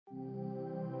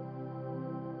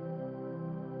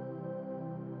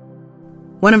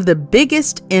One of the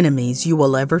biggest enemies you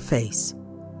will ever face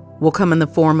will come in the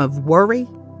form of worry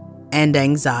and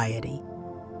anxiety.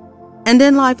 And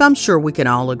in life, I'm sure we can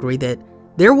all agree that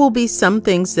there will be some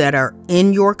things that are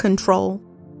in your control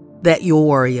that you'll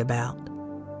worry about.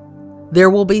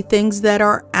 There will be things that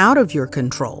are out of your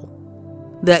control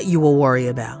that you will worry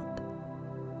about.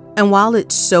 And while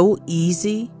it's so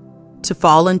easy to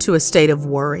fall into a state of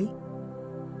worry,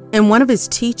 in one of his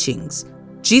teachings,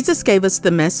 Jesus gave us the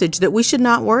message that we should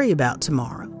not worry about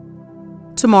tomorrow.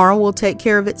 Tomorrow will take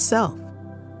care of itself.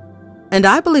 And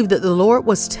I believe that the Lord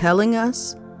was telling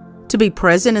us to be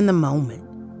present in the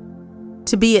moment,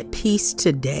 to be at peace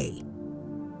today,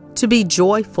 to be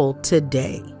joyful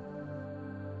today.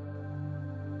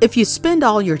 If you spend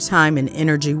all your time and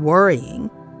energy worrying,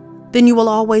 then you will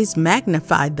always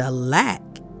magnify the lack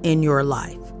in your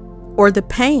life or the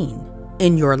pain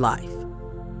in your life.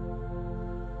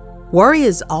 Worry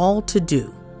is all to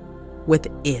do with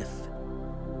if.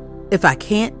 If I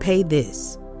can't pay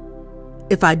this,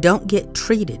 if I don't get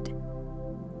treated,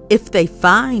 if they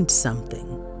find something.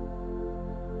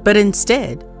 But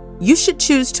instead, you should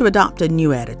choose to adopt a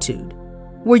new attitude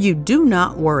where you do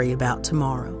not worry about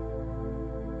tomorrow.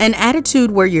 An attitude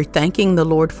where you're thanking the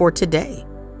Lord for today.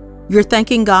 You're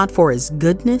thanking God for His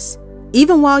goodness,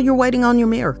 even while you're waiting on your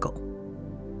miracle.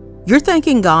 You're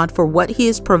thanking God for what He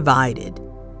has provided,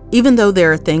 even though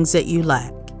there are things that you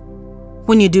lack.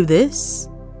 When you do this,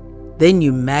 then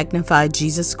you magnify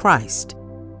Jesus Christ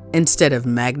instead of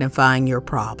magnifying your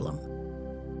problem.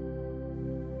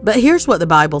 But here's what the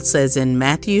Bible says in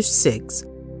Matthew 6,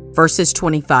 verses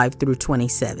 25 through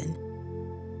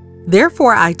 27.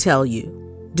 Therefore I tell you,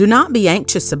 do not be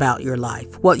anxious about your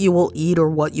life, what you will eat or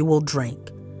what you will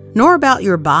drink, nor about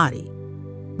your body,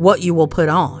 what you will put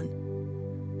on.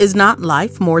 Is not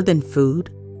life more than food,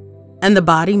 and the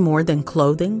body more than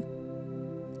clothing?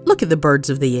 Look at the birds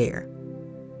of the air.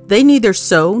 They neither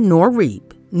sow nor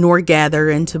reap, nor gather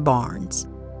into barns,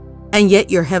 and yet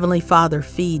your heavenly Father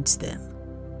feeds them.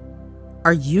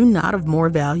 Are you not of more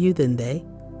value than they?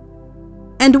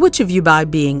 And which of you, by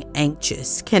being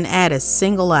anxious, can add a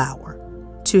single hour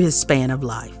to his span of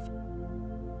life?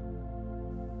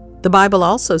 The Bible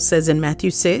also says in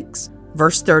Matthew 6,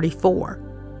 verse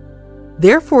 34,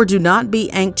 therefore do not be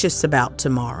anxious about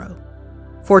tomorrow,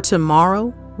 for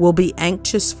tomorrow will be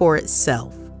anxious for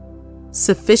itself.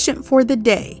 Sufficient for the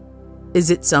day is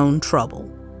its own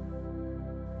trouble.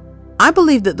 I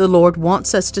believe that the Lord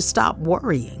wants us to stop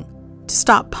worrying, to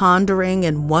stop pondering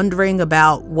and wondering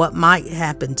about what might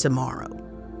happen tomorrow.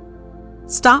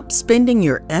 Stop spending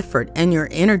your effort and your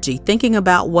energy thinking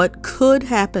about what could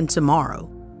happen tomorrow,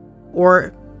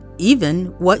 or even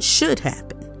what should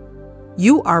happen.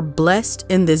 You are blessed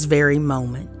in this very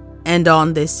moment and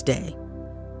on this day.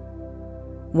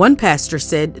 One pastor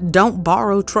said, don't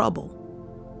borrow trouble.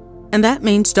 And that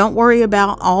means don't worry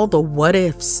about all the what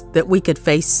ifs that we could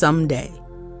face someday.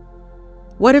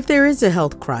 What if there is a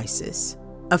health crisis,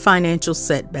 a financial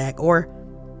setback, or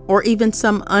even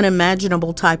some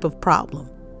unimaginable type of problem?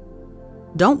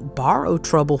 Don't borrow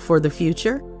trouble for the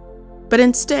future, but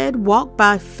instead walk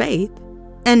by faith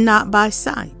and not by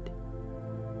sight.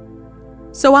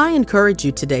 So I encourage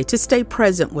you today to stay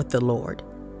present with the Lord.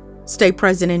 Stay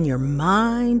present in your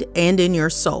mind and in your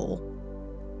soul.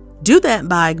 Do that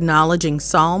by acknowledging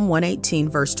Psalm 118,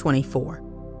 verse 24.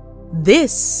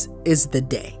 This is the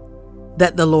day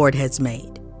that the Lord has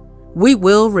made. We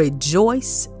will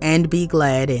rejoice and be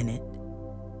glad in it.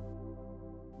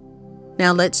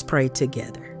 Now let's pray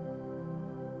together.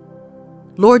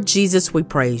 Lord Jesus, we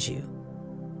praise you.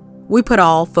 We put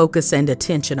all focus and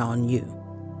attention on you.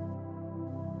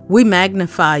 We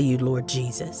magnify you, Lord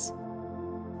Jesus.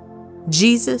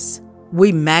 Jesus,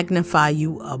 we magnify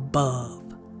you above.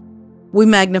 We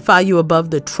magnify you above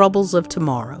the troubles of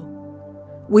tomorrow.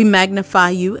 We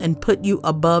magnify you and put you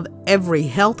above every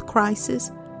health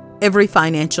crisis, every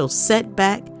financial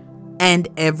setback, and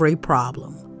every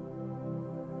problem.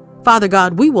 Father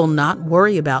God, we will not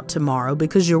worry about tomorrow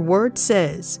because your word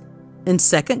says in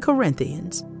 2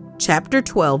 Corinthians chapter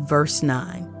 12, verse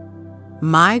 9,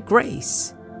 my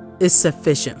grace is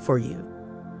sufficient for you,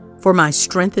 for my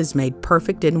strength is made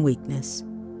perfect in weakness.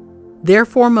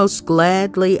 Therefore, most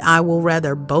gladly I will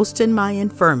rather boast in my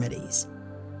infirmities,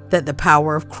 that the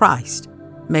power of Christ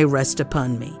may rest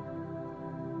upon me.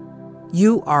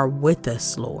 You are with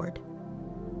us, Lord,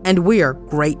 and we are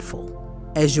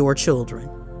grateful as your children.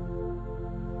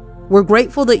 We're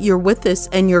grateful that you're with us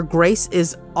and your grace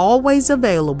is always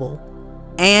available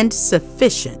and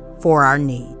sufficient for our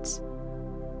needs.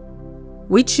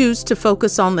 We choose to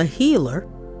focus on the healer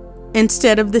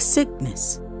instead of the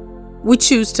sickness. We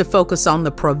choose to focus on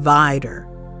the provider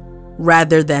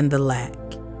rather than the lack.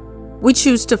 We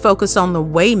choose to focus on the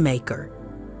waymaker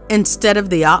instead of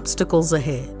the obstacles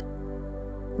ahead.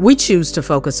 We choose to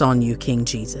focus on you, King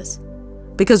Jesus,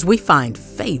 because we find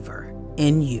favor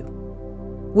in you.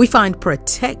 We find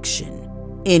protection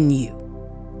in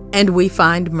you, and we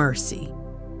find mercy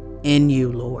in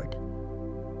you, Lord.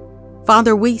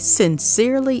 Father, we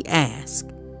sincerely ask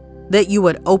that you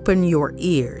would open your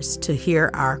ears to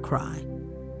hear our cry.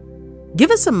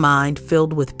 Give us a mind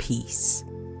filled with peace.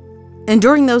 And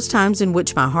during those times in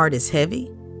which my heart is heavy,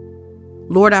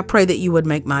 Lord, I pray that you would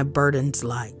make my burdens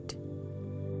light.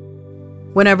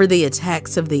 Whenever the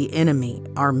attacks of the enemy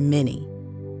are many,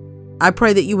 I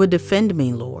pray that you would defend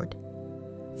me, Lord.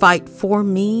 Fight for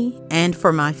me and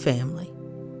for my family.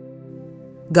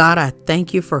 God, I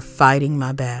thank you for fighting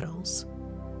my battles.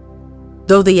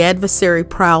 Though the adversary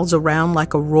prowls around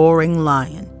like a roaring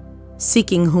lion,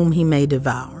 seeking whom he may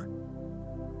devour,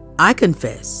 I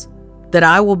confess that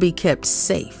I will be kept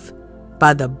safe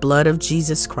by the blood of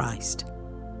Jesus Christ.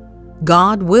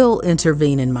 God will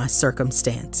intervene in my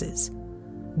circumstances.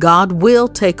 God will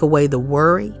take away the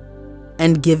worry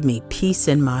and give me peace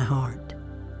in my heart.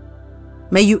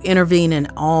 May you intervene in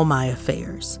all my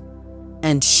affairs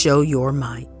and show your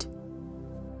might.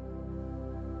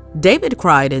 David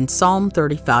cried in Psalm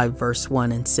 35, verse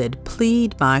 1 and said,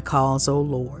 "Plead my cause, O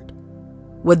Lord,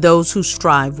 with those who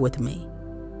strive with me.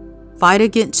 Fight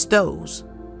against those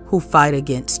who fight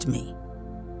against me."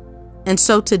 And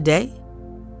so today,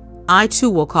 I too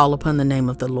will call upon the name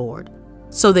of the Lord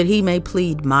so that he may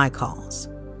plead my cause.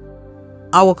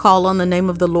 I will call on the name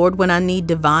of the Lord when I need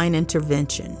divine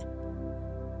intervention.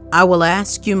 I will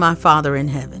ask you, my Father in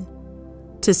heaven,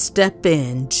 to step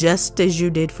in just as you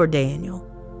did for Daniel,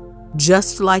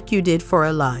 just like you did for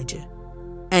Elijah,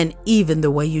 and even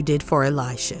the way you did for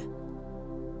Elisha.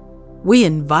 We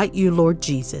invite you, Lord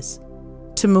Jesus,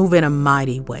 to move in a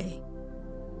mighty way.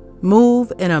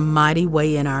 Move in a mighty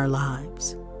way in our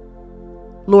lives.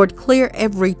 Lord, clear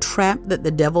every trap that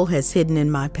the devil has hidden in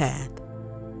my path.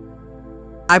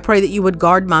 I pray that you would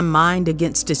guard my mind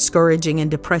against discouraging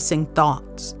and depressing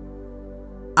thoughts.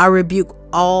 I rebuke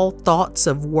all thoughts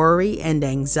of worry and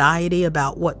anxiety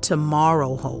about what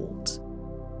tomorrow holds,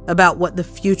 about what the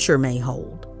future may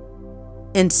hold.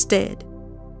 Instead,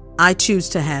 I choose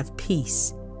to have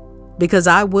peace because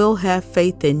I will have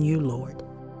faith in you, Lord.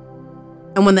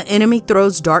 And when the enemy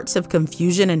throws darts of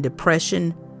confusion and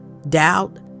depression,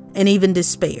 doubt, and even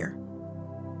despair,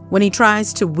 when he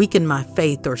tries to weaken my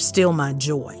faith or steal my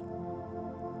joy,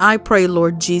 I pray,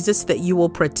 Lord Jesus, that you will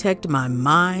protect my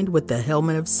mind with the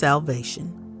helmet of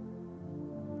salvation.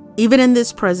 Even in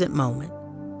this present moment,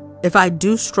 if I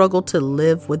do struggle to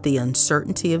live with the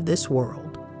uncertainty of this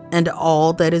world and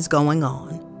all that is going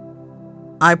on,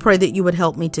 I pray that you would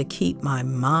help me to keep my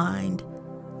mind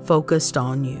focused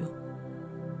on you.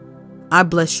 I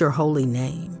bless your holy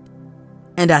name,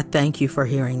 and I thank you for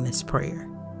hearing this prayer.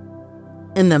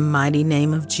 In the mighty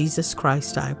name of Jesus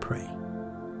Christ, I pray.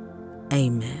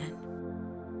 Amen.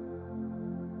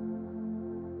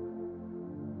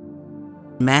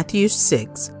 Matthew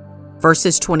 6,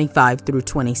 verses 25 through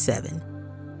 27.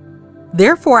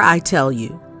 Therefore I tell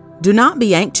you, do not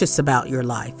be anxious about your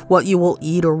life, what you will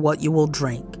eat or what you will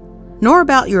drink, nor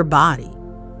about your body,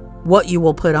 what you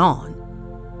will put on.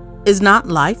 Is not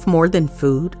life more than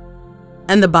food,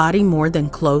 and the body more than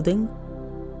clothing?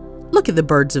 Look at the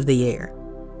birds of the air.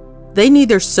 They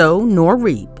neither sow nor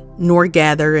reap, nor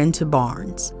gather into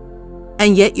barns,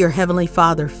 and yet your heavenly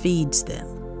Father feeds them.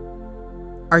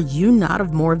 Are you not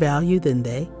of more value than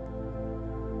they?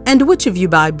 And which of you,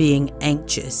 by being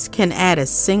anxious, can add a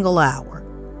single hour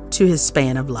to his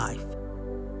span of life?